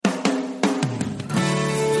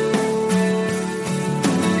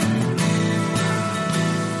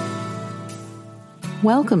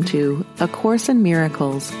Welcome to A Course in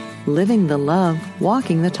Miracles, Living the Love,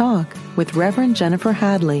 Walking the Talk with Reverend Jennifer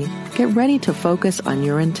Hadley. Get ready to focus on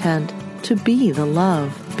your intent to be the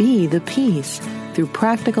love, be the peace through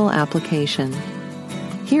practical application.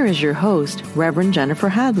 Here is your host, Reverend Jennifer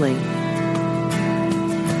Hadley.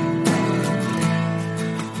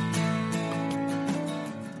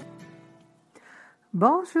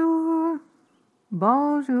 Bonjour.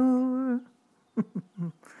 Bonjour.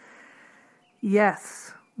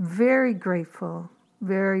 Yes, very grateful,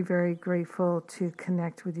 very, very grateful to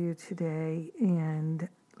connect with you today, and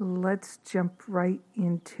let's jump right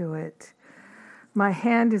into it. My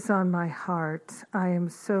hand is on my heart. I am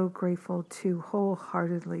so grateful to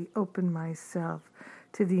wholeheartedly open myself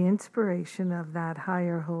to the inspiration of that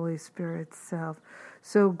higher Holy Spirit self.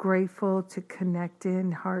 So grateful to connect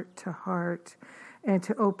in heart to heart and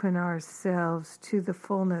to open ourselves to the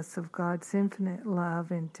fullness of God's infinite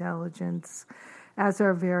love, intelligence, as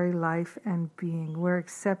our very life and being. We're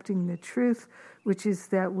accepting the truth, which is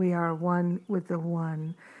that we are one with the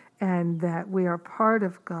One, and that we are part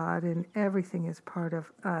of God, and everything is part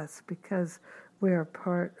of us because we are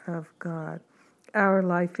part of God. Our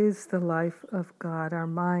life is the life of God. Our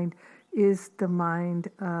mind is the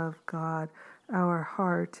mind of God. Our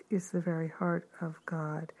heart is the very heart of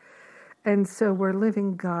God. And so we're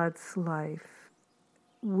living God's life.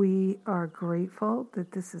 We are grateful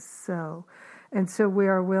that this is so. And so we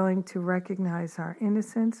are willing to recognize our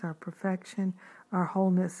innocence, our perfection, our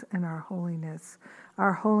wholeness, and our holiness.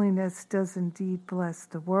 Our holiness does indeed bless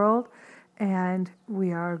the world, and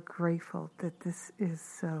we are grateful that this is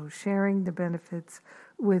so. Sharing the benefits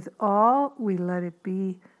with all, we let it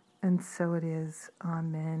be, and so it is.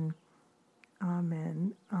 Amen.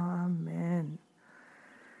 Amen. Amen.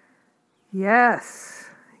 Yes,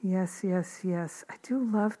 yes, yes, yes. I do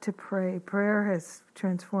love to pray. Prayer has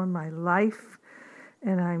transformed my life,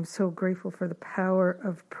 and I'm so grateful for the power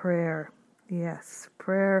of prayer. Yes,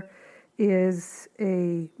 prayer is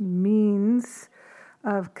a means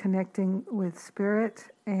of connecting with Spirit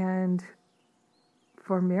and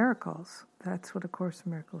for miracles. That's what A Course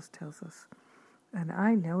in Miracles tells us. And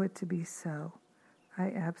I know it to be so.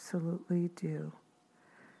 I absolutely do.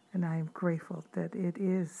 And I am grateful that it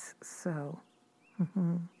is so.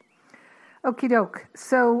 Okie doke.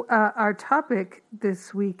 So our topic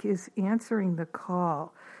this week is answering the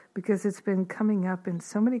call, because it's been coming up in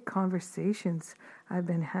so many conversations I've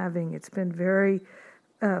been having. It's been very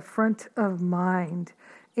front of mind.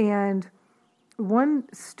 And one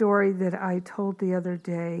story that I told the other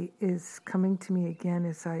day is coming to me again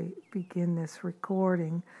as I begin this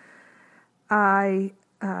recording.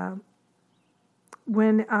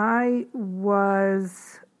 When I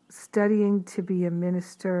was studying to be a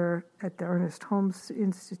minister at the Ernest Holmes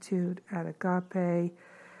Institute at Agape,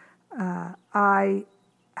 I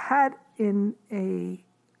had a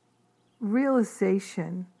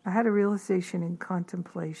realization in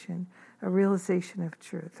contemplation, a realization of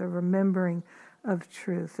truth, a remembering of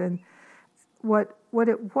truth. And what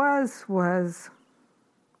it was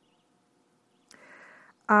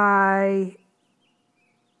I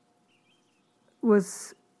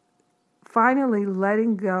was finally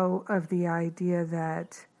letting go of the idea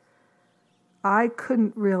that I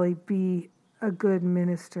couldn't really be a good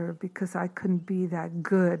minister because I couldn't be that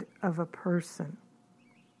good of a person.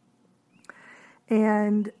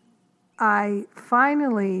 And I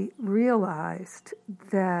finally realized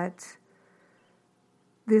that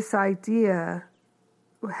this idea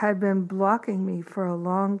had been blocking me for a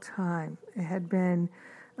long time. It had been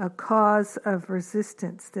a cause of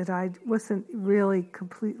resistance that I wasn't really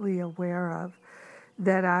completely aware of,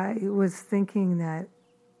 that I was thinking that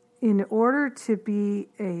in order to be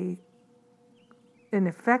an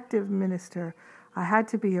effective minister, I had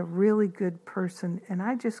to be a really good person, and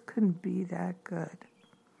I just couldn't be that good.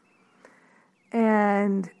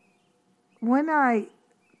 And when I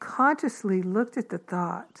consciously looked at the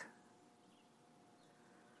thought,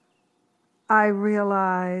 I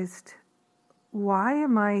realized, why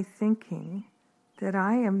am I thinking that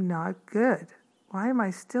I am not good? Why am I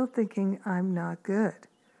still thinking I'm not good?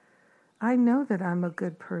 I know that I'm a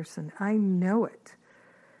good person. I know it.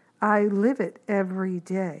 I live it every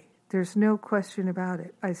day. There's no question about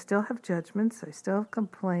it. I still have judgments. I still have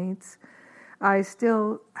complaints. I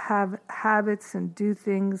still have habits and do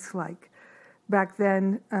things like back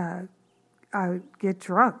then I would get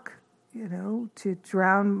drunk, to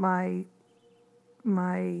drown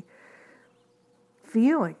my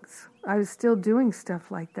feelings. I was still doing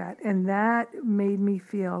stuff like that. And that made me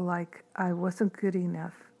feel like I wasn't good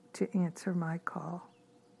enough to answer my call.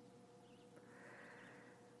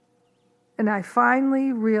 And I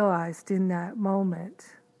finally realized in that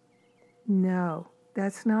moment, no,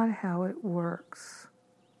 that's not how it works.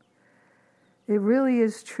 It really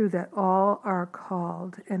is true that all are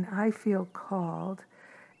called, and I feel called,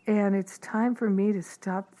 and it's time for me to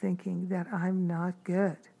stop thinking that I'm not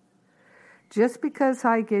good. Just because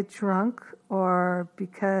I get drunk, or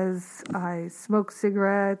because I smoke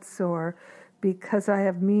cigarettes, or because I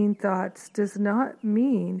have mean thoughts, does not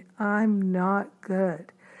mean I'm not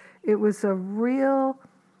good. It was a real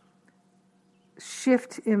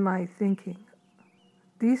shift in my thinking.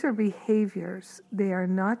 These are behaviors. They are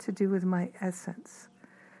not to do with my essence.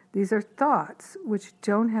 These are thoughts which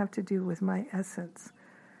don't have to do with my essence.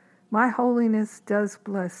 My holiness does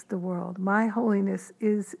bless the world. My holiness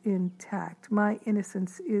is intact. My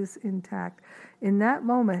innocence is intact. In that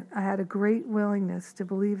moment, I had a great willingness to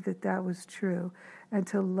believe that that was true and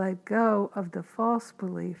to let go of the false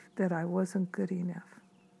belief that I wasn't good enough.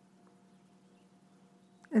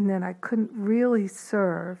 And then I couldn't really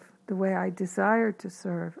serve the way I desired to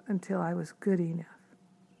serve until I was good enough.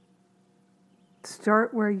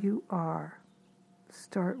 Start where you are.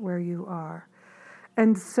 Start where you are.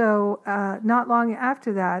 And so not long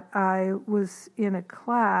after that, I was in a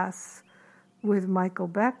class with Michael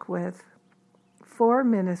Beckwith, 4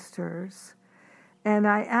 ministers, and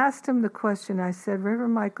I asked him the question. I said,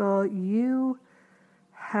 Reverend Michael, you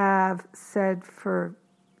have said for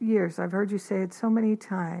years, I've heard you say it so many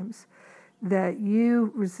times, that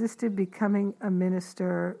you resisted becoming a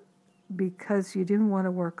minister because you didn't want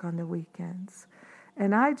to work on the weekends.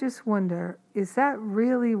 And I just wonder, is that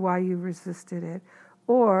really why you resisted it?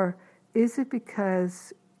 Or is it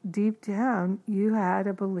because deep down you had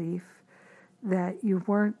a belief that you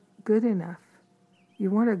weren't good enough? You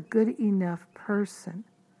weren't a good enough person.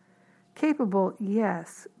 Capable,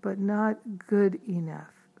 yes, but not good enough.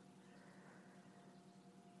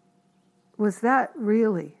 Was that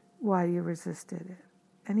really why you resisted it?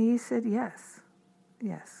 And he said, yes,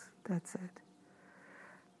 that's it.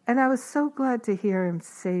 And I was so glad to hear him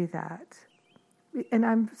say that. And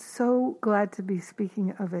I'm so glad to be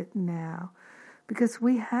speaking of it now, because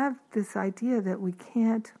we have this idea that we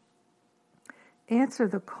can't answer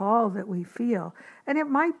the call that we feel. And it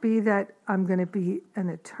might be that I'm going to be an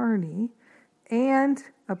attorney and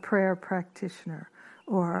a prayer practitioner,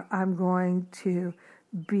 or I'm going to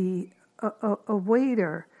be a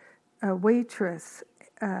waiter, a waitress,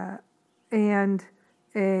 and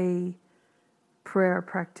a prayer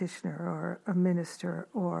practitioner, or a minister,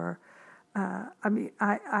 or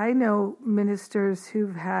I know ministers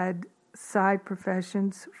who've had side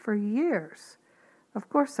professions for years. Of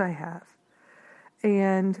course I have.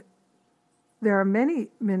 And there are many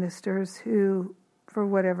ministers who, for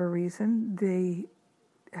whatever reason, they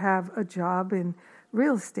have a job in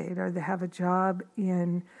real estate, or they have a job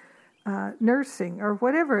in nursing, or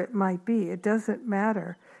whatever it might be. It doesn't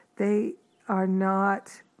matter. They are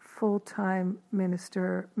not full-time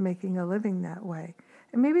minister making a living that way.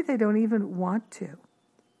 And maybe they don't even want to.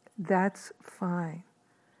 That's fine.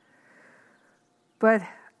 But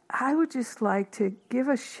I would just like to give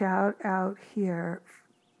a shout out here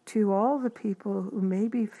to all the people who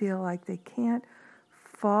maybe feel like they can't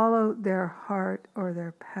follow their heart or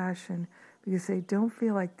their passion because they don't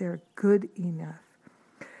feel like they're good enough.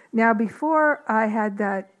 Now, before I had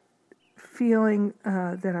that feeling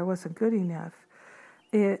that I wasn't good enough,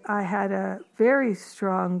 I had a very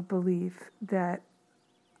strong belief that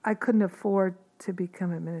I couldn't afford to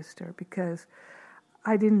become a minister because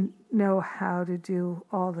I didn't know how to do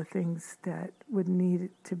all the things that would need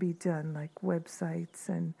to be done, like websites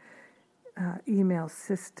and email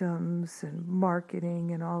systems and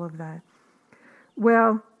marketing and all of that.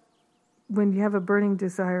 Well, when you have a burning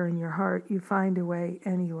desire in your heart, you find a way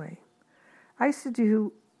anyway. I used to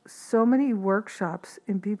do so many workshops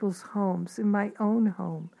in people's homes, in my own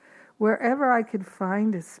home, wherever I could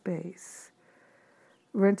find a space.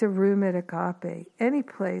 Rent a room at Agape, any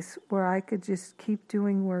place where I could just keep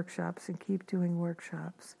doing workshops and keep doing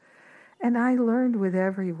workshops. And I learned with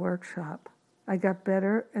every workshop. I got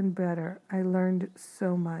better and better. I learned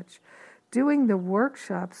so much. Doing the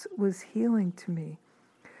workshops was healing to me.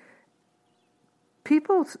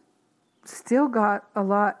 People still got a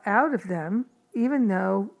lot out of them, even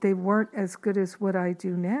though they weren't as good as what I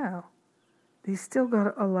do now. They still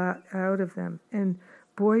got a lot out of them. And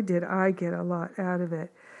boy, did I get a lot out of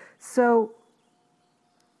it. So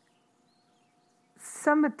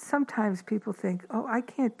sometimes people think, oh, I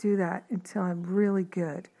can't do that until I'm really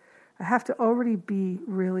good. I have to already be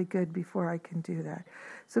really good before I can do that.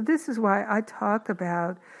 So this is why I talk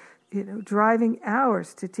about, driving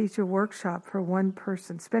hours to teach a workshop for one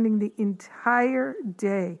person, spending the entire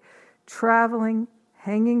day traveling,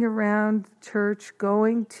 hanging around church,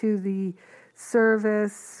 going to the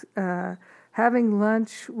service, having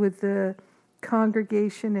lunch with the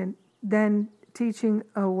congregation, and then teaching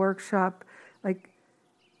a workshop like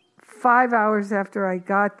 5 hours after I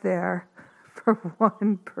got there for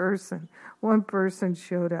one person. One person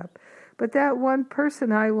showed up. But that one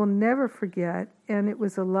person I will never forget, and it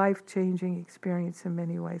was a life-changing experience in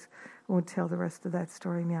many ways. I won't tell the rest of that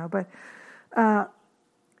story now, but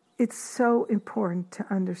it's so important to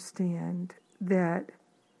understand that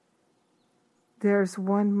there's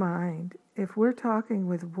one mind. If we're talking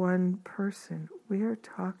with one person, we are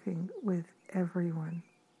talking with everyone.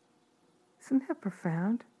 Isn't that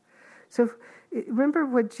profound? So remember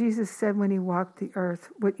what Jesus said when he walked the earth,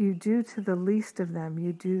 what you do to the least of them,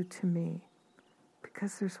 you do to me.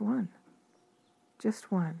 Because there's one,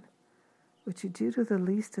 just one. What you do to the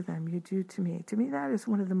least of them, you do to me. To me, that is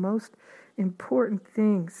one of the most important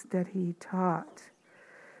things that he taught.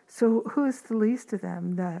 So who is the least of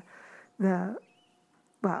them? Well,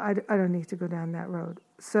 I don't need to go down that road.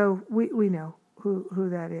 So we know who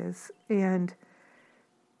that is. And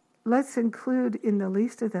let's include in the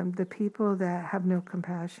least of them the people that have no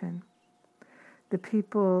compassion, the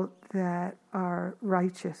people that are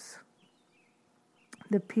righteous,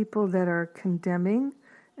 the people that are condemning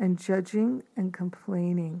and judging and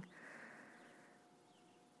complaining.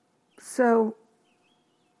 So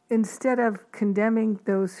instead of condemning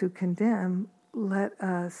those who condemn, let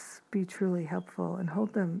us be truly helpful and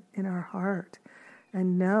hold them in our heart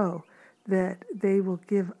and know that they will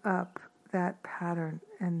give up that pattern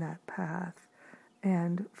and that path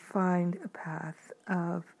and find a path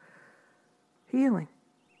of healing.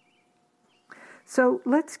 So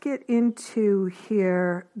let's get into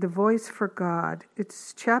here the voice for God.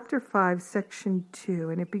 It's chapter 5, section 2,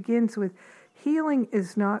 and it begins with, healing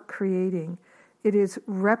is not creating, it is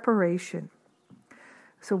reparation.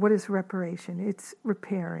 So what is reparation? It's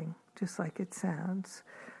repairing, just like it sounds.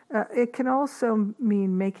 It can also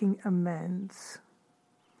mean making amends.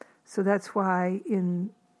 So that's why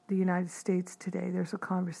in the United States today there's a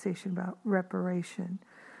conversation about reparation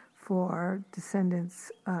for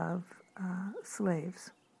descendants of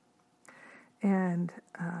slaves. And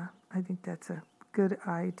I think that's a good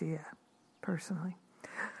idea, personally.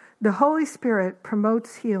 The Holy Spirit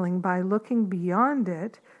promotes healing by looking beyond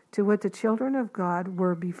it to what the children of God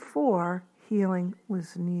were before healing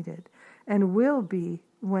was needed and will be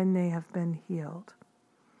when they have been healed.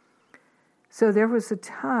 So there was a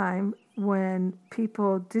time when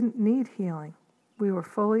people didn't need healing. We were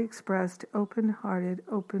fully expressed, open-hearted,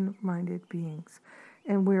 open-minded beings.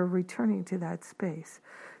 And we're returning to that space.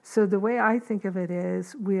 So the way I think of it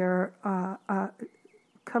is we're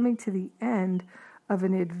coming to the end of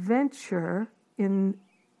an adventure in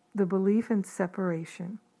the belief in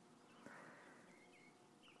separation.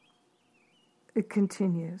 It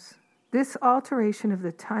continues. This alteration of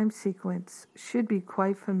the time sequence should be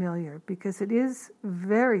quite familiar because it is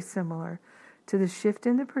very similar to the shift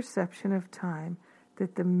in the perception of time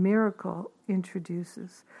that the miracle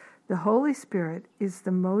introduces. The Holy Spirit is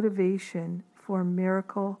the motivation for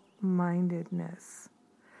miracle-mindedness.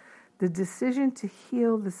 The decision to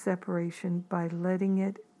heal the separation by letting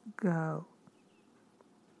it go.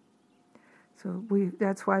 So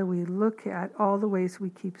that's why we look at all the ways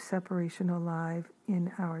we keep separation alive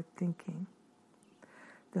in our thinking.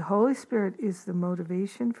 The Holy Spirit is the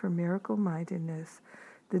motivation for miracle-mindedness,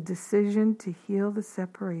 the decision to heal the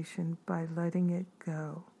separation by letting it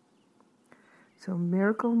go. So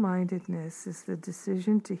miracle-mindedness is the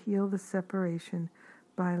decision to heal the separation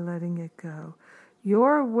by letting it go.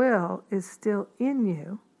 Your will is still in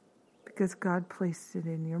you because God placed it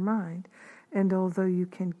in your mind. And although you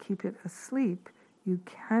can keep it asleep, you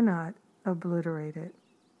cannot obliterate it.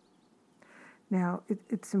 Now,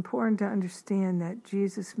 it's important to understand that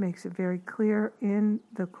Jesus makes it very clear in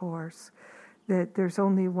the Course that there's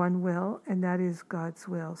only one will, and that is God's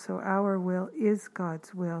will. So our will is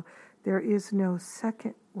God's will. There is no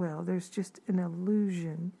second will. There's just an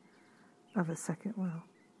illusion of a second will.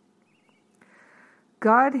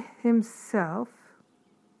 God Himself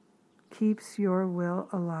keeps your will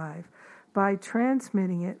alive by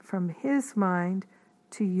transmitting it from His mind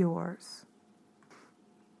to yours,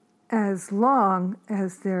 as long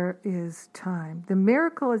as there is time. The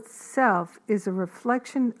miracle itself is a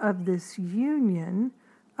reflection of this union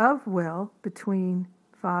of will between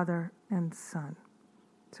Father and Son.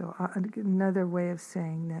 So another way of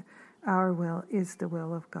saying that our will is the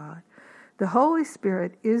will of God. The Holy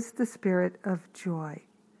Spirit is the spirit of joy.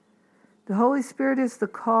 The Holy Spirit is the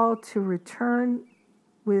call to return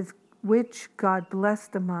with which God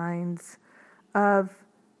blessed the minds of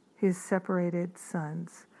his separated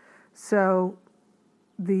sons. So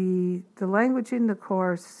the language in the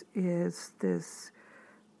Course is this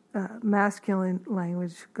masculine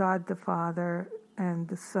language, God the Father, and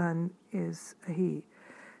the Son is a he.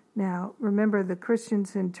 Now, remember, the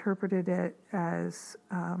Christians interpreted it as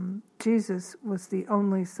Jesus was the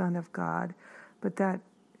only Son of God, but that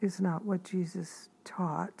is not what Jesus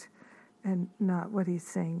taught and not what he's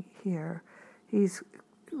saying here. He's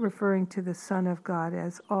referring to the Son of God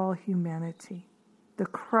as all humanity. The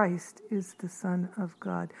Christ is the Son of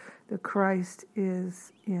God. The Christ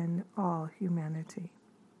is in all humanity.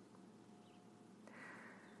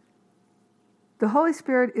 The Holy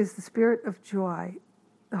Spirit is the Spirit of joy.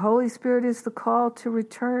 The Holy Spirit is the call to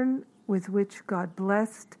return with which God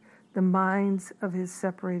blessed the minds of his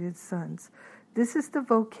separated sons. This is the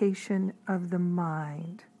vocation of the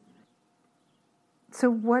mind. So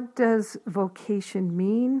what does vocation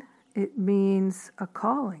mean? It means a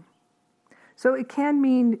calling. So it can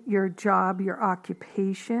mean your job, your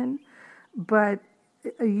occupation, but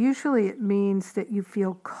usually it means that you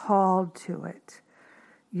feel called to it.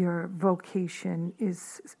 Your vocation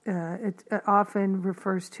is, it often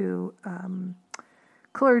refers to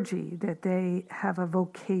clergy, that they have a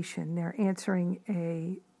vocation. They're answering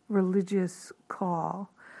a religious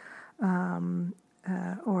call,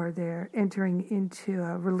 or they're entering into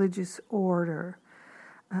a religious order.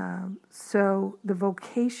 So the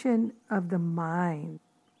vocation of the mind.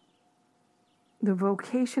 The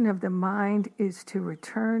vocation of the mind is to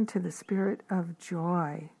return to the spirit of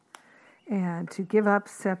joy and to give up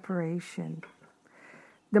separation.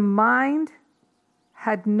 The mind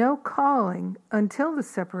had no calling until the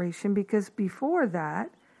separation, because before that,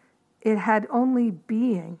 it had only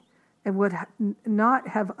being and would not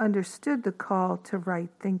have understood the call to right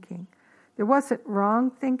thinking. There wasn't wrong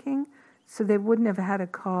thinking, so they wouldn't have had a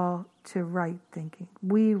call to right thinking.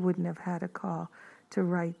 We wouldn't have had a call to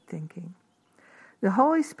right thinking. The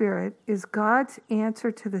Holy Spirit is God's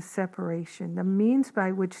answer to the separation, the means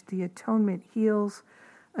by which the atonement heals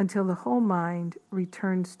until the whole mind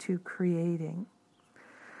returns to creating.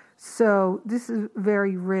 So this is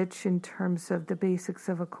very rich in terms of the basics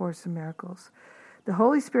of A Course in Miracles. The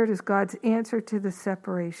Holy Spirit is God's answer to the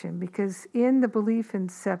separation, because in the belief in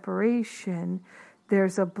separation,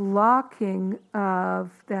 there's a blocking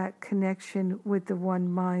of that connection with the one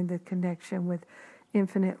mind, the connection with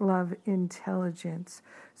infinite love intelligence.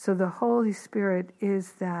 So the Holy Spirit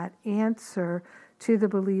is that answer to the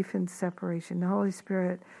belief in separation. The Holy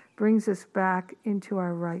Spirit brings us back into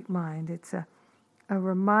our right mind. It's a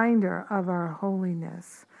reminder of our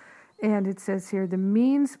holiness. And it says here, the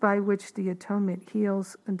means by which the atonement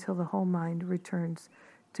heals until the whole mind returns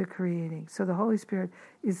to creating. So the Holy Spirit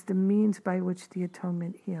is the means by which the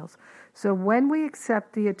atonement heals. So when we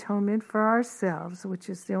accept the atonement for ourselves, which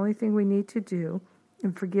is the only thing we need to do,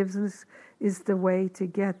 and forgiveness is the way to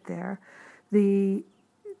get there,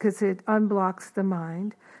 because it unblocks the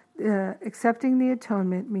mind. Accepting the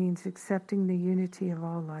atonement means accepting the unity of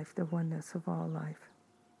all life, the oneness of all life.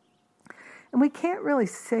 And we can't really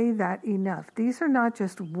say that enough. These are not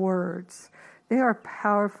just words. They are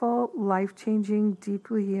powerful, life-changing,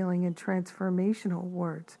 deeply healing, and transformational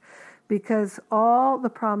words, because all the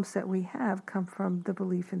problems that we have come from the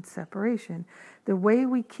belief in separation. The way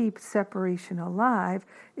we keep separation alive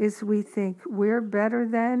is we think we're better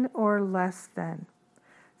than or less than.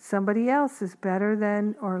 Somebody else is better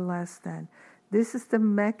than or less than. This is the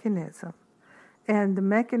mechanism. And the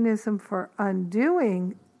mechanism for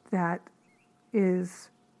undoing that is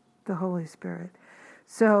the Holy Spirit.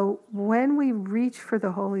 So when we reach for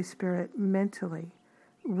the Holy Spirit mentally,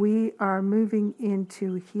 we are moving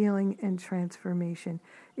into healing and transformation.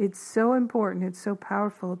 It's so important, it's so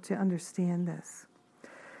powerful to understand this.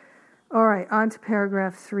 All right, on to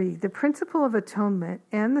paragraph 3. The principle of atonement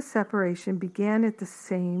and the separation began at the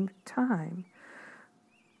same time.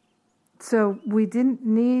 So we didn't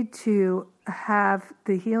need to have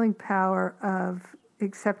the healing power of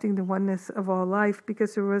accepting the oneness of all life,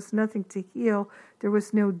 because there was nothing to heal. There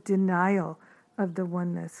was no denial of the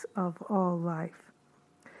oneness of all life.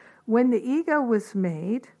 When the ego was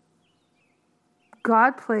made,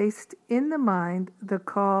 God placed in the mind the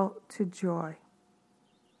call to joy.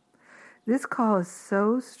 This call is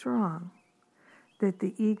so strong that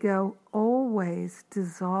the ego always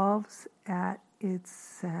dissolves at its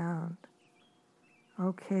sound.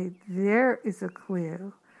 Okay, there is a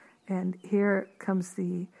clue. And here comes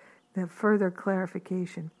the further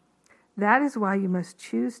clarification. That is why you must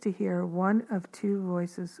choose to hear one of two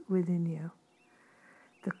voices within you.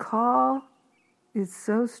 The call is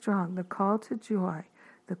so strong, the call to joy,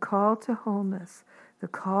 the call to wholeness, the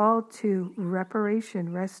call to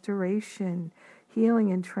reparation, restoration, healing,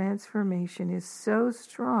 and transformation is so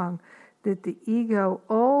strong that the ego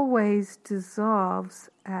always dissolves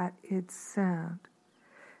at its sound.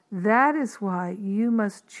 That is why you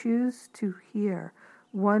must choose to hear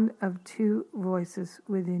one of two voices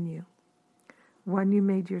within you. One you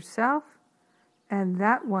made yourself, and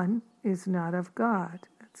that one is not of God.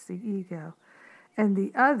 That's the ego. And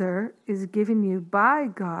the other is given you by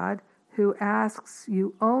God, who asks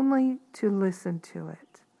you only to listen to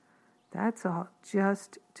it. That's all,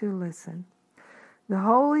 just to listen. The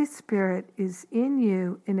Holy Spirit is in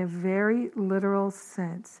you in a very literal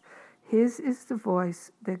sense. His is the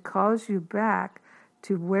voice that calls you back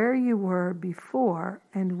to where you were before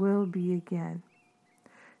and will be again.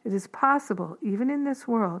 It is possible, even in this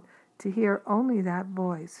world, to hear only that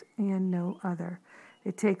voice and no other.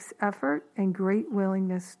 It takes effort and great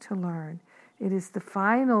willingness to learn. It is the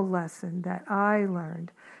final lesson that I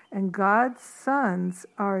learned, and God's sons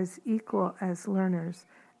are as equal as learners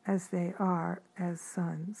as they are as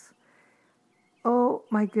sons. Oh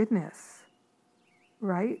my goodness,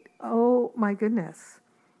 right? Oh my goodness.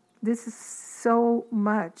 This is so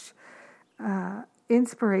much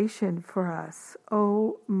inspiration for us.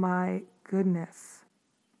 Oh my goodness.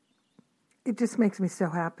 It just makes me so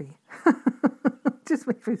happy. It just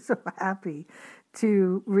makes me so happy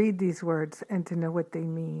to read these words and to know what they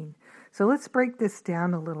mean. So let's break this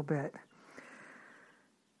down a little bit.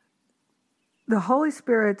 The Holy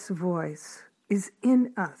Spirit's voice is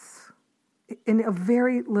in us in a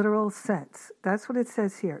very literal sense. That's what it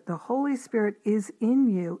says here. The Holy Spirit is in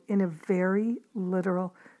you in a very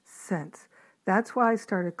literal sense. That's why I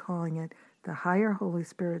started calling it the higher Holy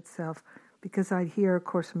Spirit self, because I'd hear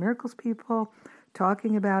Course in Miracles people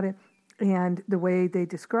talking about it, and the way they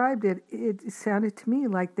described it, it sounded to me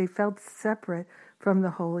like they felt separate from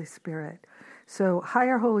the Holy Spirit. So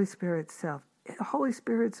higher Holy Spirit self, Holy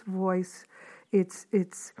Spirit's voice, its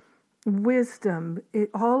wisdom,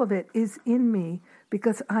 all of it is in me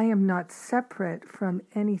because I am not separate from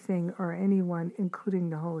anything or anyone,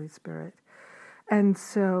 including the Holy Spirit. And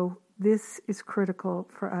so this is critical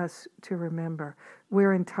for us to remember.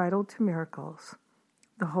 We're entitled to miracles.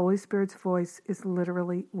 The Holy Spirit's voice is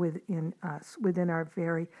literally within us, within our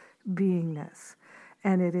very beingness.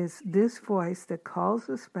 And it is this voice that calls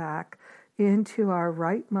us back into our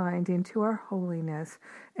right mind, into our holiness,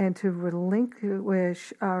 and to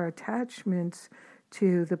relinquish our attachments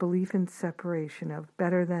to the belief in separation of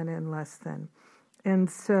better than and less than. And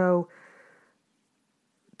so,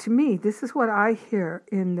 to me, this is what I hear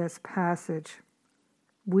in this passage.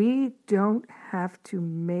 We don't have to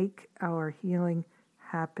make our healing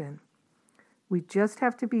happen. We just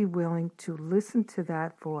have to be willing to listen to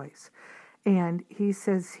that voice. And he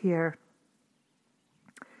says here,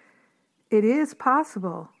 it is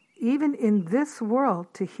possible, even in this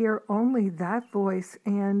world, to hear only that voice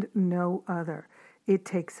and no other. It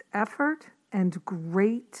takes effort and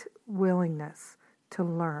great willingness to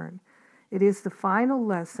learn. It is the final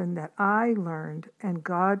lesson that I learned, and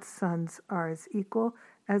God's sons are as equal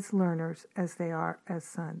as learners as they are as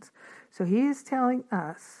sons. So he is telling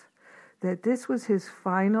us that this was his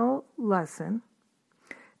final lesson,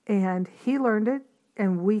 and he learned it,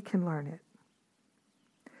 and we can learn it.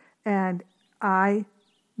 And I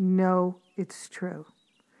know it's true.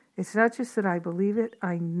 It's not just that I believe it,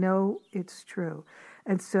 I know it's true.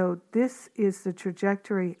 And so this is the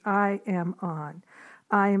trajectory I am on.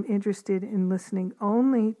 I am interested in listening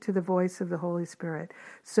only to the voice of the Holy Spirit.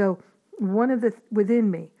 So one of the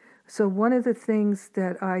things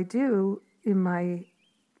that I do in my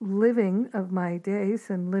living of my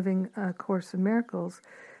days and living A Course in Miracles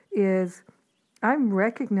is I'm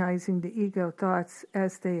recognizing the ego thoughts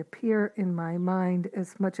as they appear in my mind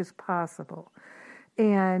as much as possible,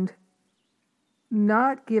 and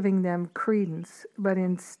not giving them credence, but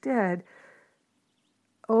instead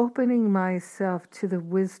opening myself to the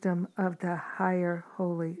wisdom of the higher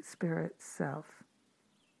Holy Spirit self.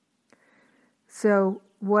 So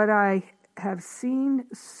what I have seen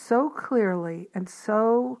so clearly and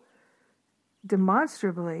so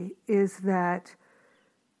demonstrably is that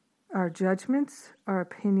our judgments, our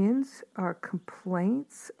opinions, our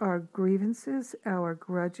complaints, our grievances, our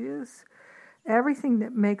grudges, everything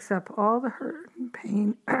that makes up all the hurt and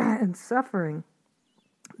pain and suffering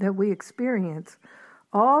that we experience,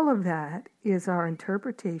 all of that is our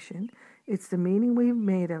interpretation. It's the meaning we've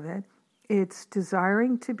made of it. It's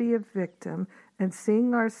desiring to be a victim and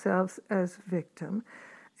seeing ourselves as victim.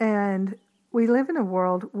 And we live in a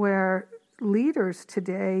world where leaders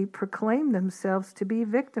today proclaim themselves to be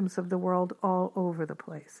victims of the world all over the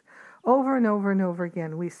place. Over and over and over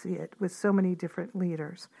again, we see it with so many different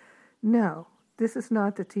leaders. No, this is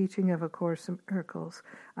not the teaching of A Course in Miracles.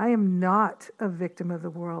 I am not a victim of the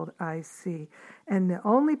world I see. And the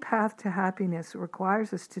only path to happiness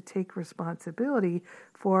requires us to take responsibility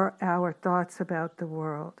for our thoughts about the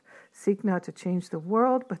world. Seek not to change the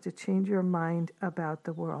world, but to change your mind about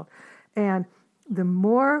the world. And the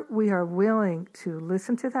more we are willing to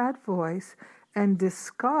listen to that voice and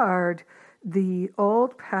discard the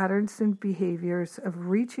old patterns and behaviors of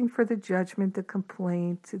reaching for the judgment, the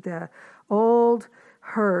complaint, the old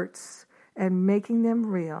hurts, and making them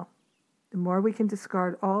real, the more we can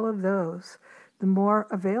discard all of those, the more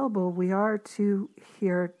available we are to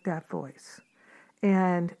hear that voice.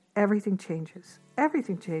 And everything changes.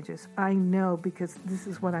 Everything changes. I know, because this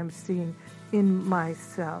is what I'm seeing in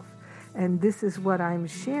myself. And this is what I'm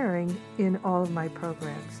sharing in all of my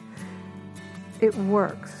programs. It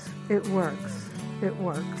works. It works. It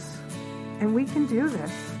works. And we can do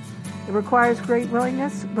this. It requires great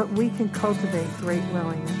willingness, but we can cultivate great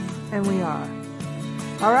willingness. And we are.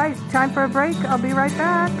 All right, time for a break. I'll be right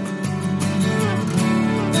back.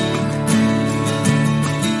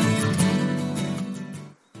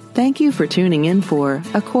 Thank you for tuning in for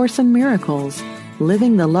A Course in Miracles,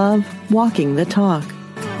 Living the Love, Walking the Talk.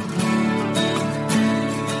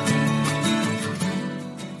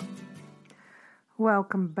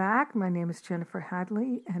 Welcome back. My name is Jennifer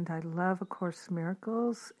Hadley, and I love A Course in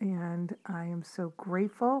Miracles, and I am so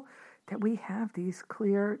grateful that we have these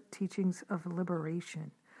clear teachings of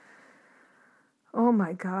liberation. Oh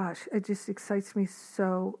my gosh, it just excites me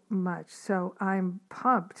so much. So I'm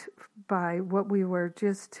pumped by what we were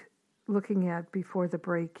just looking at before the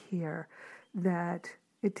break here, that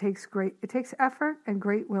it takes effort and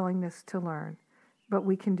great willingness to learn, but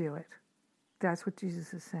we can do it. That's what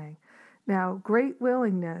Jesus is saying. Now, great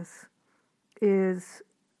willingness is,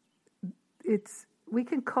 we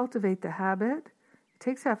can cultivate the habit. It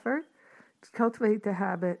takes effort to cultivate the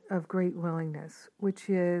habit of great willingness, which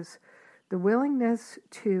is the willingness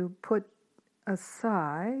to put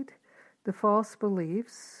aside the false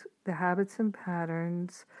beliefs, the habits and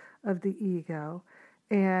patterns of the ego,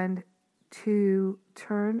 and to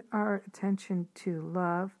turn our attention to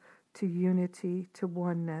love, to unity, to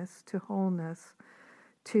oneness, to wholeness,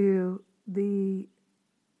 to the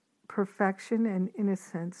perfection and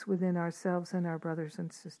innocence within ourselves and our brothers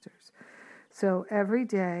and sisters. So every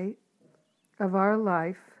day of our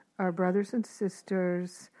life, our brothers and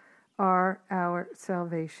sisters are our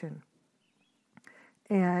salvation.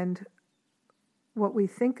 And what we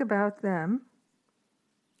think about them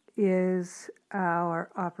is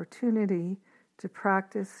our opportunity to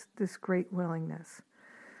practice this great willingness.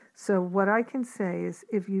 So what I can say is,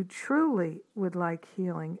 if you truly would like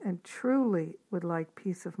healing and truly would like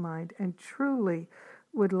peace of mind and truly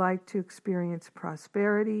would like to experience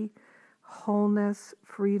prosperity, wholeness,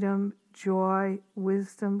 freedom, joy,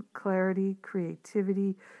 wisdom, clarity,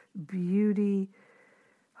 creativity, beauty,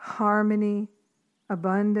 harmony,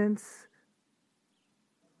 abundance,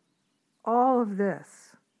 all of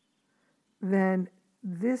this, then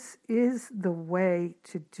this is the way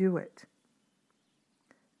to do it.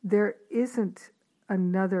 There isn't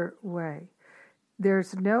another way.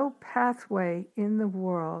 There's no pathway in the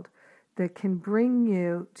world that can bring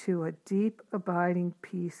you to a deep, abiding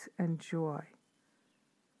peace and joy.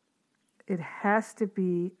 It has to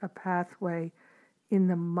be a pathway in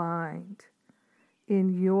the mind, in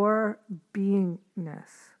your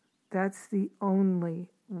beingness. That's the only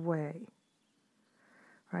way.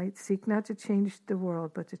 Right? Seek not to change the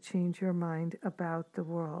world, but to change your mind about the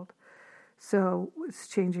world. So it's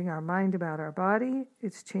changing our mind about our body.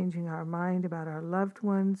 It's changing our mind about our loved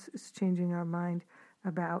ones. It's changing our mind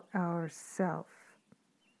about ourself.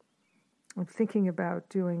 I'm thinking about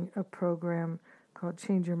doing a program called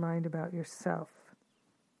Change Your Mind About Yourself.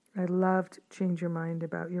 I loved Change Your Mind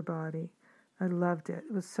About Your Body. I loved it.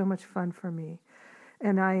 It was so much fun for me.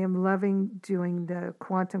 And I am loving doing the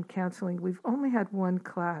quantum counseling. We've only had one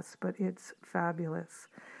class, but it's fabulous.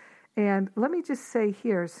 And let me just say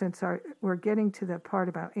here, since we're getting to the part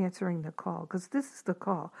about answering the call, because this is the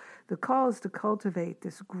call. The call is to cultivate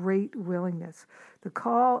this great willingness. The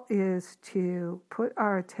call is to put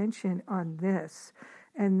our attention on this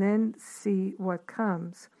and then see what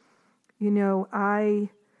comes. You know, I've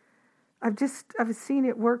seen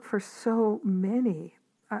it work for so many.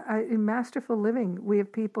 In Masterful Living, we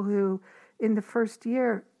have people who, in the first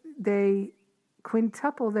year, they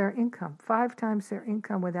quintuple their income, 5 times their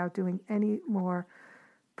income without doing any more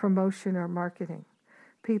promotion or marketing.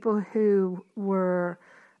 People who were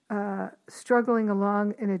struggling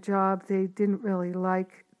along in a job they didn't really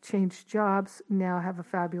like, changed jobs now have a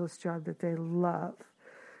fabulous job that they love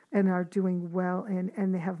and are doing well in,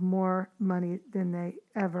 and they have more money than they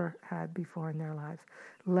ever had before in their lives.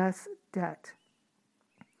 Less debt.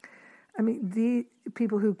 I mean, the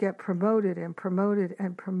people who get promoted and promoted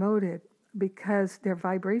and promoted because their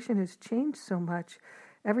vibration has changed so much,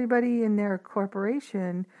 everybody in their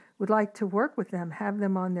corporation would like to work with them, have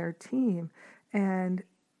them on their team. And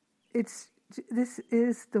this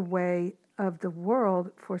is the way of the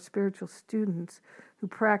world for spiritual students who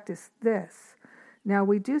practice this. Now,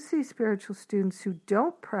 we do see spiritual students who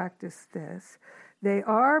don't practice this. They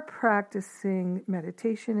are practicing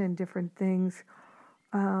meditation and different things,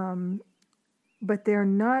 but they're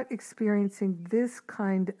not experiencing this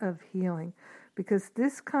kind of healing, because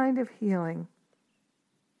this kind of healing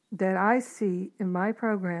that I see in my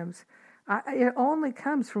programs, it only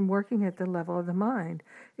comes from working at the level of the mind.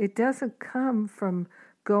 It doesn't come from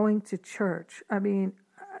going to church. I mean,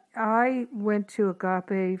 I went to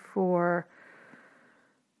Agape for,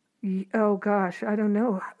 oh gosh, I don't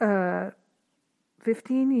know,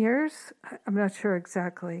 15 years? I'm not sure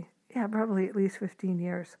exactly. Yeah, probably at least 15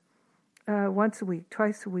 years. Once a week,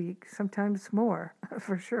 twice a week, sometimes more,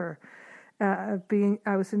 for sure.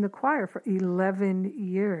 I was in the choir for 11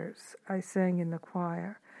 years. I sang in the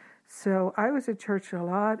choir. So I was at church a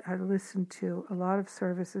lot. I listened to a lot of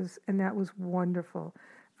services, and that was wonderful.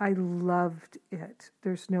 I loved it.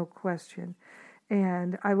 There's no question.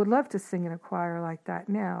 And I would love to sing in a choir like that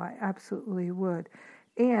now. I absolutely would.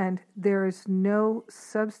 And there is no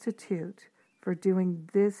substitute for doing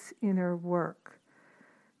this inner work.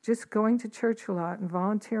 Just going to church a lot and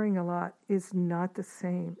volunteering a lot is not the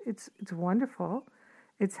same. It's wonderful.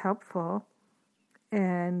 It's helpful.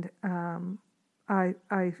 And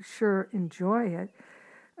I sure enjoy it.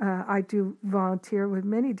 I do volunteer with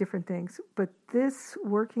many different things, but this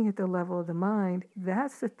working at the level of the mind,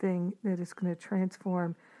 that's the thing that is going to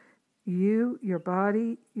transform you, your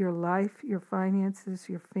body, your life, your finances,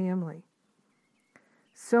 your family.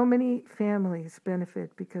 So many families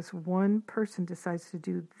benefit because one person decides to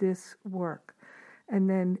do this work, and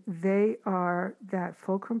then they are that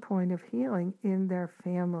fulcrum point of healing in their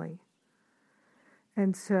family.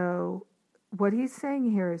 And so what he's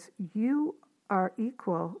saying here is you are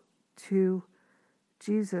equal to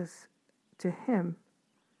Jesus, to him,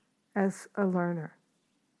 as a learner.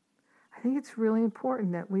 I think it's really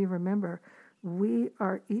important that we remember we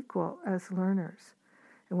are equal as learners.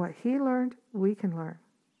 And what he learned, we can learn,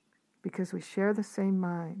 because we share the same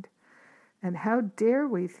mind. And how dare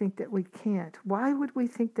we think that we can't? Why would we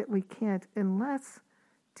think that we can't unless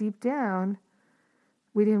deep down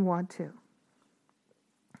we didn't want to?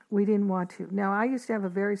 We didn't want to. Now, I used to have a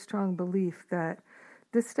very strong belief that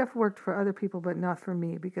this stuff worked for other people, but not for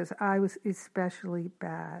me, because I was especially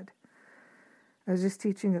bad. I was just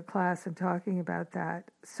teaching a class and talking about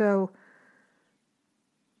that. So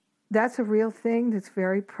that's a real thing that's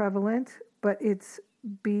very prevalent, but it's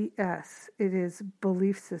BS. It is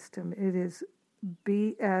belief system. It is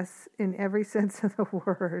BS in every sense of the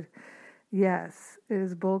word. Yes, it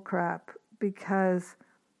is bullcrap, because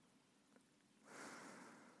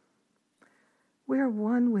we're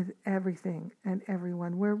one with everything and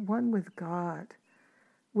everyone. We're one with God.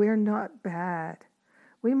 We're not bad.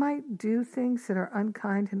 We might do things that are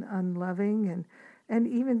unkind and unloving, and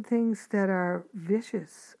even things that are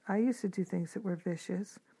vicious. I used to do things that were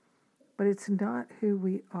vicious, but it's not who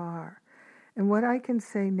we are. And what I can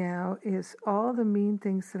say now is all the mean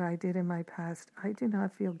things that I did in my past, I do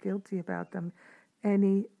not feel guilty about them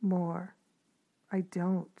anymore. I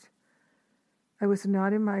don't. I was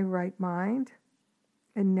not in my right mind,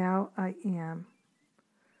 and now I am.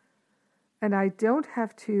 And I don't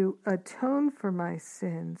have to atone for my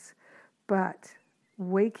sins, but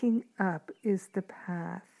waking up is the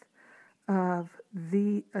path of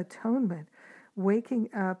the atonement. Waking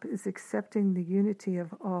up is accepting the unity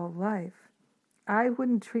of all life. I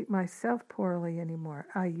wouldn't treat myself poorly anymore.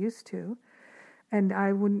 I used to. And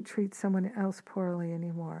I wouldn't treat someone else poorly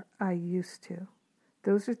anymore. I used to.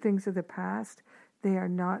 Those are things of the past. They are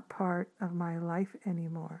not part of my life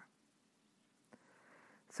anymore.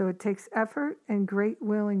 So it takes effort and great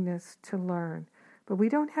willingness to learn. But we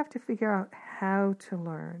don't have to figure out how to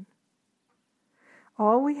learn.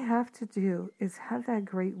 All we have to do is have that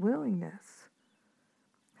great willingness.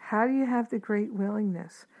 How do you have the great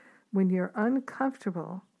willingness? When you're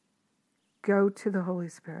uncomfortable, go to the Holy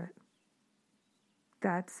Spirit.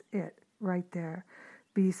 That's it, right there.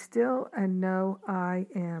 Be still and know I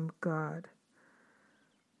am God.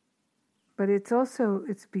 But it's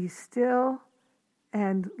be still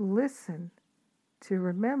and listen to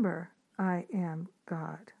remember I am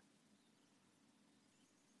God.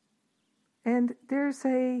 And there's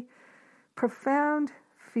a profound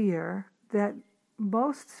fear that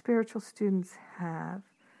most spiritual students have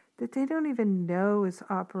that they don't even know is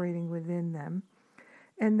operating within them.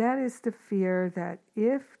 And that is the fear that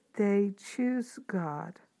if they choose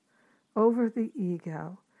God over the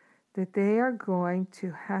ego, that they are going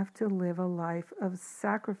to have to live a life of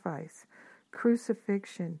sacrifice,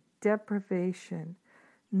 crucifixion, deprivation.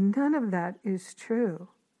 None of that is true.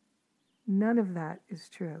 None of that is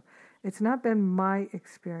true. It's not been my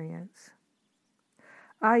experience.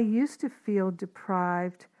 I used to feel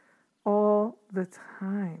deprived all the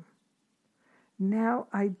time. Now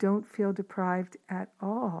I don't feel deprived at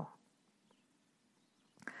all.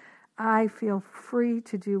 I feel free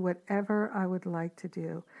to do whatever I would like to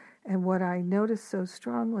do. And what I notice so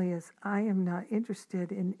strongly is I am not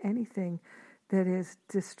interested in anything that is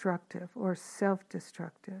destructive or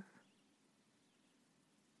self-destructive.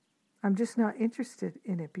 I'm just not interested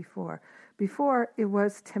in it before. Before, it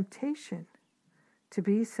was temptation to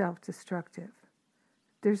be self-destructive.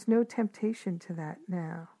 There's no temptation to that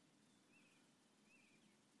now.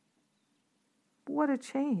 What a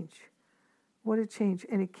change. What a change.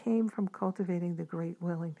 And it came from cultivating the great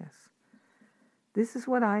willingness. This is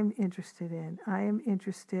what I'm interested in. I am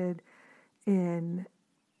interested in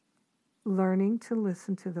learning to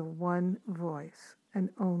listen to the one voice and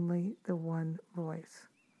only the one voice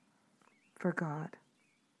for God.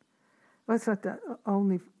 Well, it's not the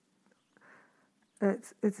only.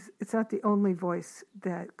 It's not the only voice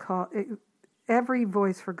that every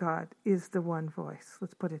voice for God is the one voice.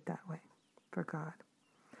 Let's put it that way, for God.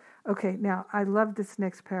 Okay, now I love this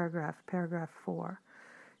next paragraph, paragraph 4.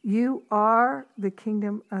 You are the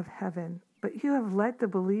kingdom of heaven, but you have let the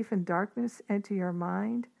belief in darkness enter your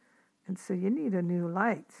mind, and so you need a new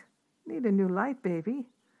light. You need a new light, baby.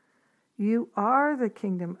 You are the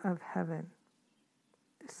kingdom of heaven.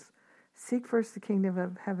 Seek first the kingdom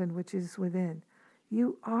of heaven which is within.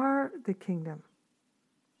 You are the kingdom.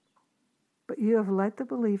 But you have let the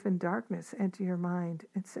belief in darkness enter your mind,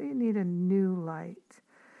 and so you need a new light.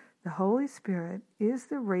 The Holy Spirit is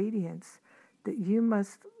the radiance that you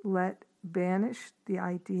must let banish the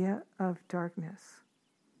idea of darkness.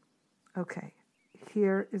 Okay,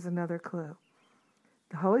 here is another clue.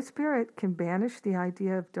 The Holy Spirit can banish the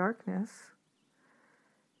idea of darkness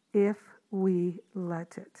if we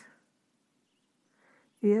let it.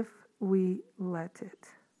 If we let it.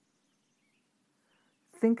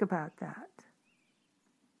 Think about that.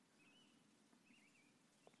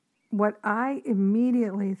 What I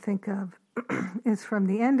immediately think of is from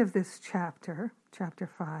the end of this chapter, chapter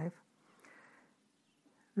 5,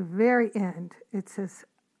 the very end. It says,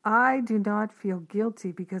 I do not feel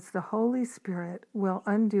guilty because the Holy Spirit will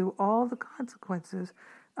undo all the consequences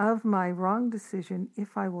of my wrong decision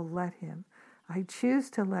if I will let Him. I choose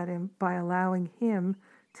to let Him by allowing Him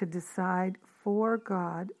to decide for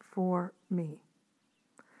God for me.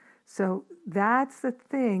 So that's the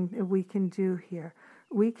thing that we can do here.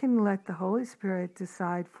 We can let the Holy Spirit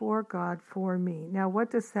decide for God for me. Now,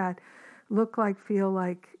 what does that look like, feel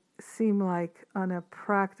like, seem like on a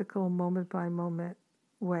practical moment-by-moment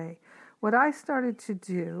way? What I started to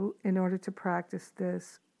do in order to practice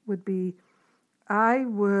this would be I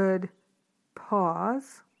would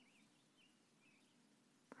pause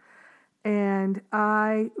and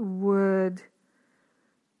I would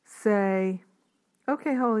say,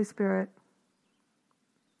 okay, Holy Spirit,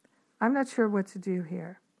 I'm not sure what to do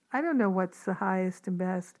here. I don't know what's the highest and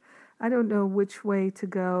best. I don't know which way to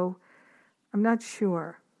go. I'm not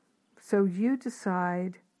sure. So you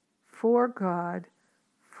decide for God,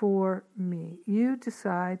 for me. You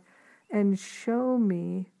decide and show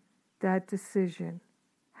me that decision.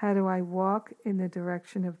 How do I walk in the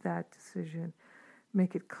direction of that decision?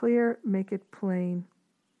 Make it clear, make it plain,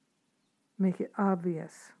 make it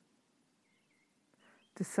obvious.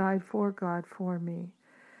 Decide for God, for me.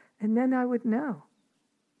 And then I would know.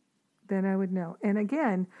 Then I would know. And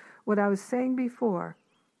again, what I was saying before,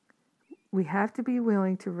 we have to be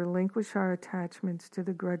willing to relinquish our attachments to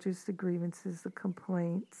the grudges, the grievances, the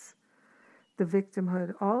complaints, the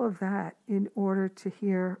victimhood, all of that in order to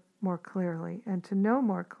hear more clearly and to know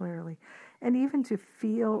more clearly and even to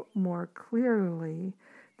feel more clearly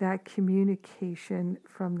that communication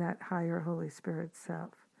from that higher Holy Spirit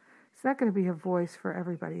self. It's not going to be a voice for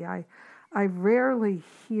everybody. I rarely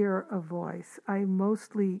hear a voice. I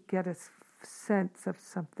mostly get a sense of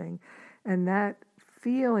something. And that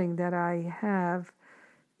feeling that I have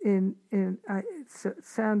it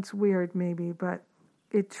sounds weird maybe, but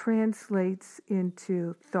it translates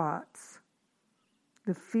into thoughts.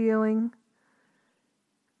 The feeling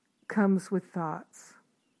comes with thoughts.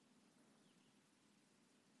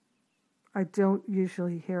 I don't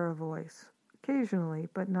usually hear a voice. Occasionally,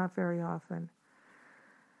 but not very often.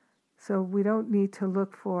 So we don't need to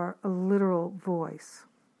look for a literal voice.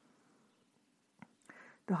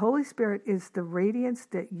 The Holy Spirit is the radiance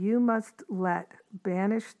that you must let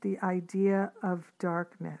banish the idea of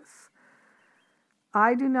darkness.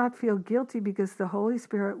 I do not feel guilty because the Holy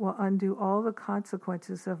Spirit will undo all the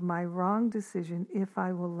consequences of my wrong decision if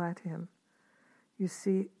I will let Him. You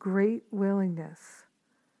see, great willingness.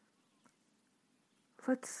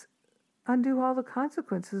 Let's undo all the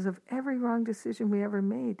consequences of every wrong decision we ever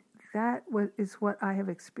made. That is what I have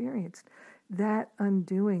experienced. That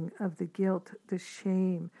undoing of the guilt, the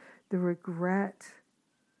shame, the regret,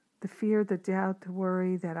 the fear, the doubt, the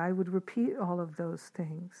worry that I would repeat all of those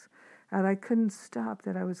things. And I couldn't stop,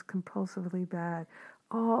 that I was compulsively bad.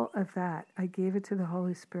 All of that, I gave it to the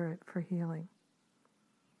Holy Spirit for healing.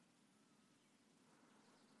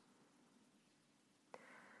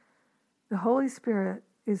 The Holy Spirit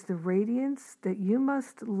is the radiance that you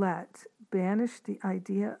must let banish the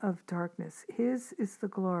idea of darkness. His is the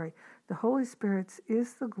glory. The Holy Spirit's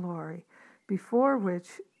is the glory before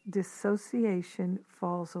which dissociation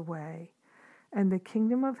falls away and the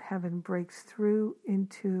kingdom of heaven breaks through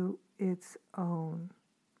into its own.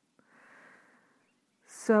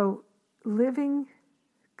 So living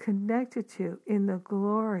connected to in the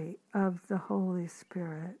glory of the Holy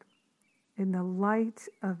Spirit, in the light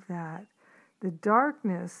of that, the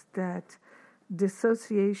darkness that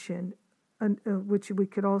dissociation, which we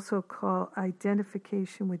could also call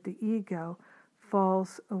identification with the ego,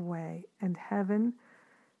 falls away, and heaven,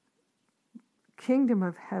 kingdom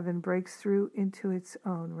of heaven, breaks through into its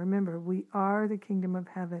own. Remember, we are the kingdom of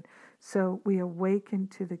heaven, so we awaken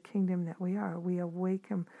to the kingdom that we are. We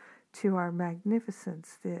awaken to our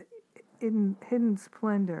magnificence, the hidden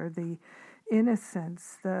splendor, the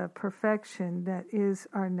innocence, the perfection that is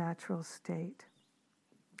our natural state.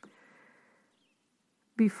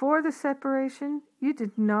 Before the separation, you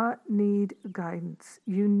did not need guidance.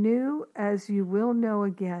 You knew as you will know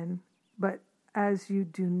again, but as you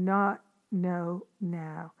do not know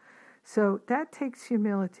now. So that takes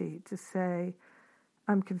humility to say,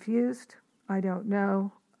 I'm confused, I don't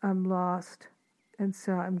know, I'm lost, and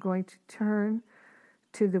so I'm going to turn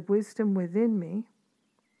to the wisdom within me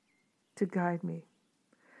to guide me.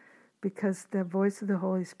 Because the voice of the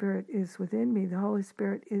Holy Spirit is within me. The Holy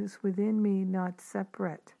Spirit is within me, not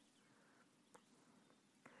separate.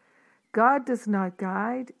 God does not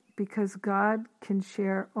guide because God can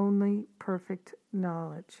share only perfect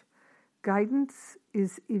knowledge. Guidance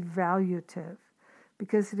is evaluative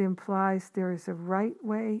because it implies there is a right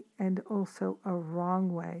way and also a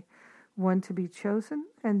wrong way, one to be chosen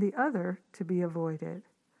and the other to be avoided.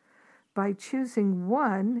 By choosing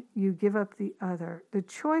one, you give up the other. The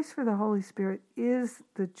choice for the Holy Spirit is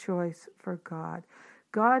the choice for God.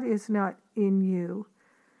 God is not in you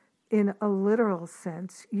in a literal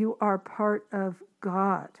sense. You are part of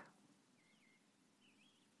God.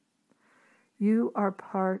 You are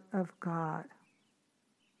part of God.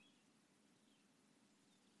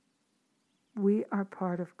 We are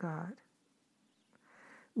part of God.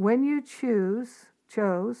 When you chose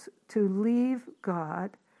to leave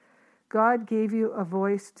God, God gave you a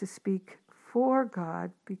voice to speak for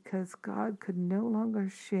God because God could no longer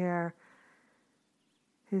share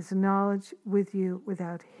His knowledge with you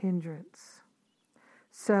without hindrance.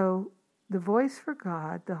 So the voice for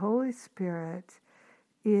God, the Holy Spirit,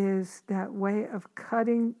 is that way of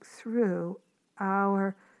cutting through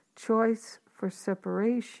our choice for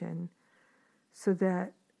separation so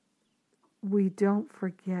that we don't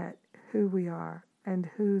forget who we are and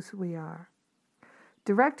whose we are.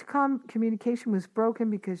 Direct communication was broken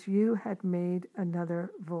because you had made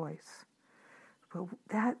another voice. But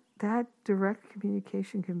that direct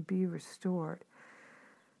communication can be restored.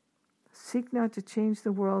 Seek not to change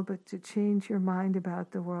the world, but to change your mind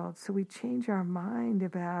about the world. So we change our mind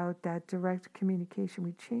about that direct communication.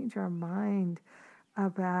 We change our mind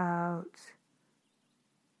about,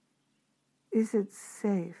 is it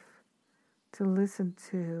safe to listen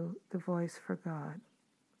to the voice for God?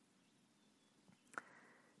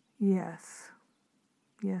 Yes.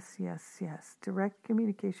 Yes, yes, yes. Direct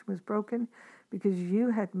communication was broken because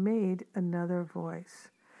you had made another voice.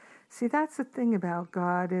 See, that's the thing about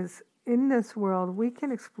God is in this world, we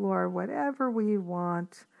can explore whatever we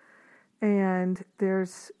want, and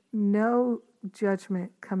there's no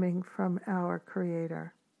judgment coming from our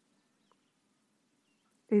Creator.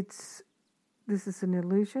 This is an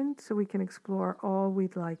illusion, so we can explore all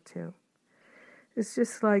we'd like to. It's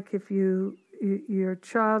just like if your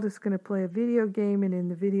child is going to play a video game, and in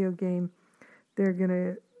the video game, they're going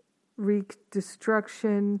to wreak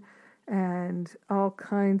destruction and all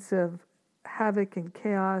kinds of havoc and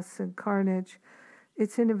chaos and carnage.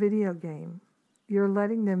 It's in a video game. You're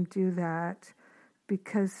letting them do that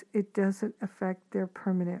because it doesn't affect their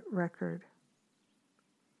permanent record.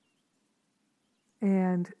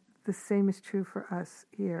 And the same is true for us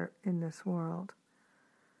here in this world.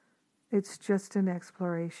 It's just an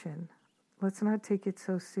exploration. Let's not take it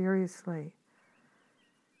so seriously.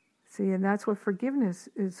 See, and that's what forgiveness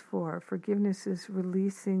is for. Forgiveness is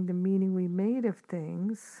releasing the meaning we made of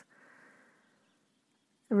things,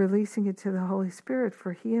 releasing it to the Holy Spirit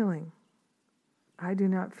for healing. I do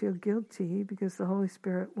not feel guilty because the Holy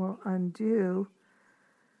Spirit will undo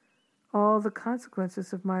all the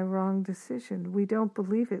consequences of my wrong decision. We don't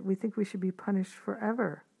believe it. We think we should be punished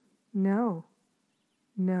forever. No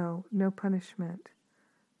punishment.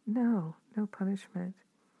 No punishment.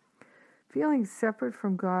 Feeling separate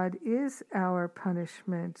from God is our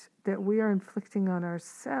punishment that we are inflicting on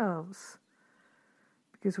ourselves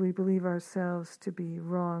because we believe ourselves to be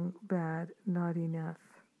wrong, bad, not enough.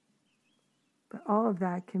 But all of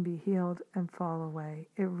that can be healed and fall away.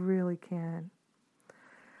 It really can.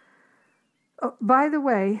 Oh, by the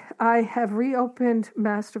way, I have reopened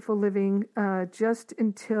Masterful Living just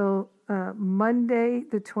until Monday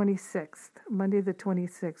the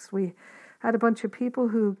 26th. We had a bunch of people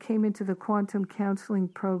who came into the quantum counseling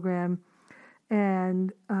program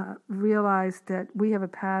and realized that we have a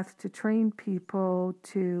path to train people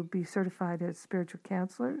to be certified as spiritual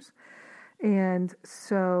counselors. And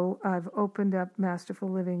so I've opened up Masterful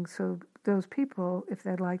Living so those people, if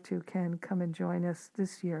they'd like to, can come and join us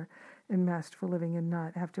this year in Masterful Living and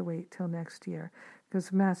not have to wait till next year.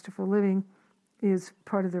 Because Masterful Living is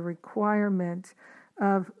part of the requirement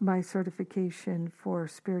of my certification for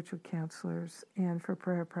spiritual counselors and for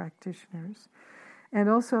prayer practitioners. And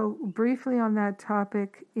also, briefly on that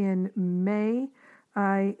topic, in May,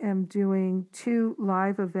 I am doing 2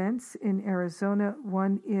 live events in Arizona.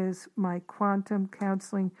 One is my Quantum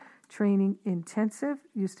Counseling Training Intensive.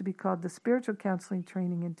 It used to be called the Spiritual Counseling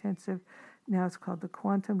Training Intensive. Now it's called the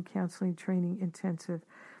Quantum Counseling Training Intensive.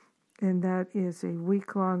 And that is a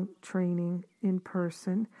week-long training in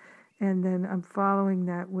person. And then I'm following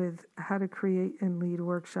that with how to create and lead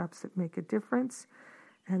workshops that make a difference.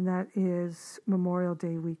 And that is Memorial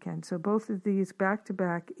Day weekend. So both of these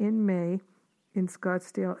back-to-back in May in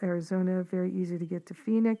Scottsdale, Arizona. Very easy to get to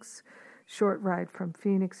Phoenix. Short ride from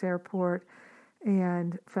Phoenix Airport.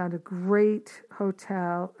 And found a great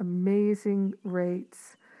hotel, amazing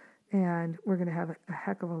rates. And we're going to have a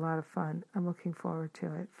heck of a lot of fun. I'm looking forward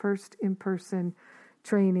to it. First in-person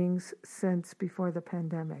trainings since before the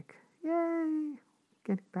pandemic. Yay!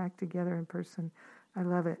 Getting back together in person. I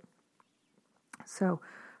love it. So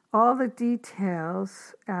all the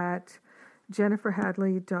details at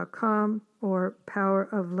jenniferhadley.com or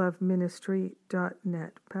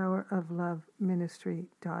powerofloveministry.net.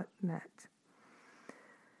 powerofloveministry.net.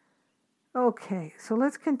 Okay, so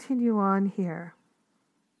let's continue on here,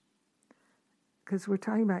 because we're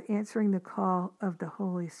talking about answering the call of the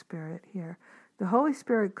Holy Spirit here. The Holy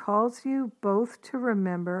Spirit calls you both to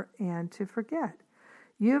remember and to forget.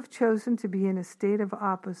 You have chosen to be in a state of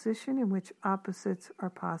opposition in which opposites are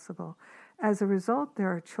possible. As a result, there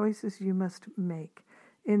are choices you must make.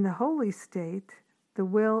 In the holy state, the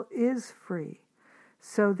will is free,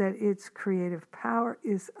 so that its creative power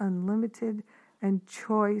is unlimited and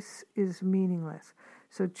choice is meaningless.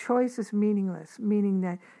 So choice is meaningless, meaning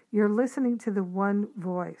that you're listening to the one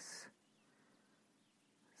voice.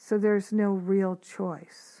 So there's no real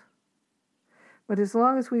choice. But as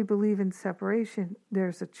long as we believe in separation,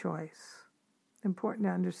 there's a choice. Important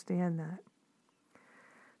to understand that.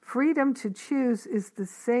 Freedom to choose is the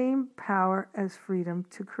same power as freedom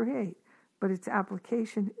to create, but its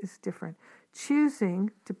application is different. Choosing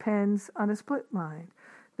depends on a split mind.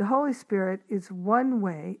 The Holy Spirit is one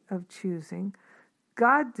way of choosing.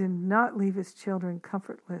 God did not leave his children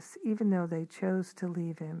comfortless, even though they chose to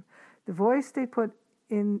leave him. The voice they put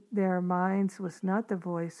in their minds was not the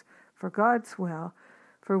voice for God's will,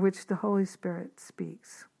 for which the Holy Spirit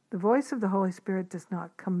speaks. The voice of the Holy Spirit does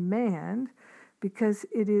not command, because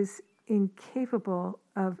it is incapable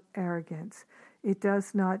of arrogance. It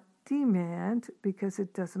does not demand, because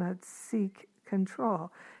it does not seek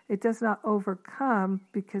control. It does not overcome,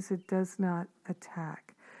 because it does not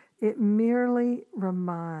attack. It merely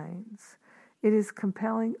reminds. It is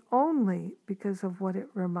compelling only because of what it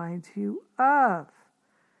reminds you of.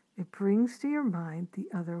 It brings to your mind the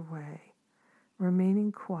other way,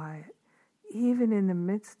 remaining quiet, even in the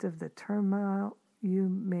midst of the turmoil you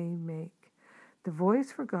may make. The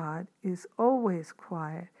voice for God is always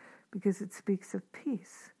quiet because it speaks of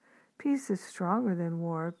peace, Peace is stronger than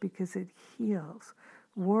war because it heals.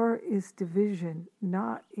 War is division,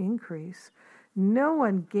 not increase. No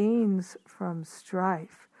one gains from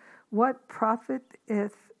strife. What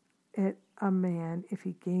profiteth it a man if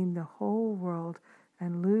he gain the whole world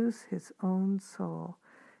and lose his own soul?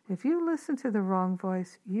 If you listen to the wrong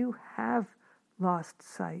voice, you have lost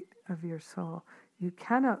sight of your soul. You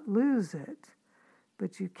cannot lose it,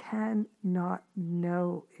 but you cannot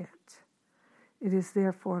know it. It is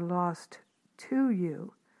therefore lost to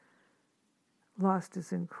you. Lost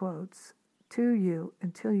is in quotes, to you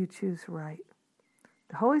until you choose right.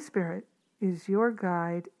 The Holy Spirit is your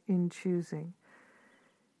guide in choosing.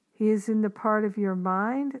 He is in the part of your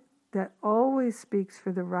mind that always speaks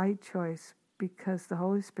for the right choice because the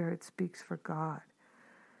Holy Spirit speaks for God.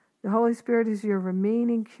 The Holy Spirit is your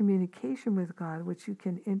remaining communication with God, which you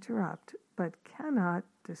can interrupt but cannot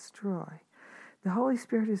destroy. The Holy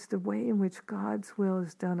Spirit is the way in which God's will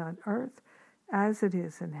is done on earth as it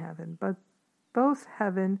is in heaven. But both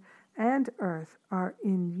heaven and earth are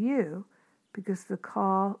in you because the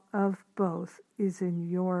call of both is in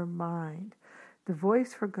your mind. The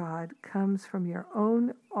voice for God comes from your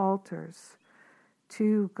own altars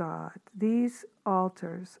to God. These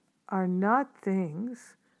altars are not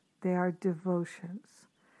things, they are devotions.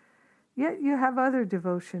 Yet you have other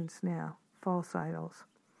devotions now, false idols.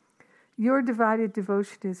 Your divided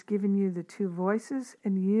devotion has given you the two voices,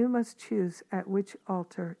 and you must choose at which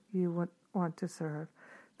altar you want to serve.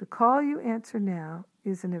 The call you answer now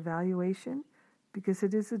is an evaluation because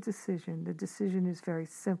it is a decision. The decision is very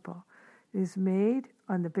simple. It is made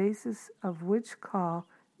on the basis of which call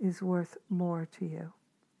is worth more to you.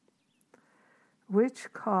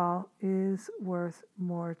 Which call is worth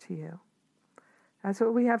more to you? That's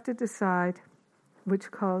what we have to decide,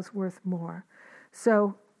 which call is worth more.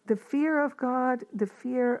 So the fear of God, the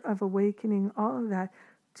fear of awakening, all of that,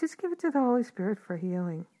 just give it to the Holy Spirit for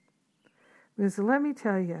healing. Because let me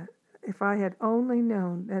tell you, if I had only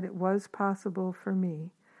known that it was possible for me,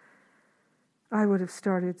 I would have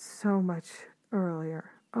started so much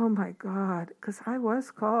earlier. Oh my God, because I was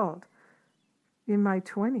called in my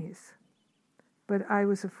 20s, but I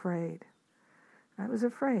was afraid. I was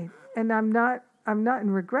afraid. And I'm not in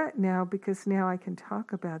regret now because now I can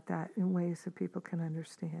talk about that in ways that people can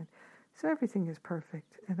understand. So everything is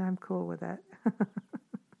perfect, and I'm cool with that.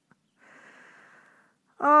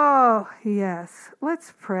 Oh, yes.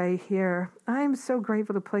 Let's pray here. I am so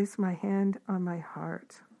grateful to place my hand on my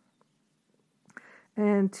heart.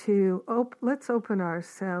 And let's open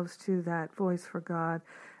ourselves to that voice for God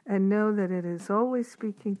and know that it is always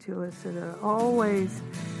speaking to us and always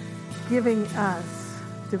giving us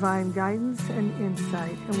divine guidance and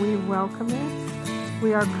insight. And we welcome it.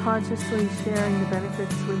 We are consciously sharing the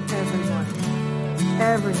benefits with everyone.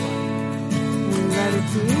 Everyone. We let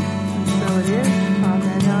it be, and so it is. Amen,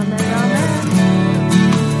 amen, amen.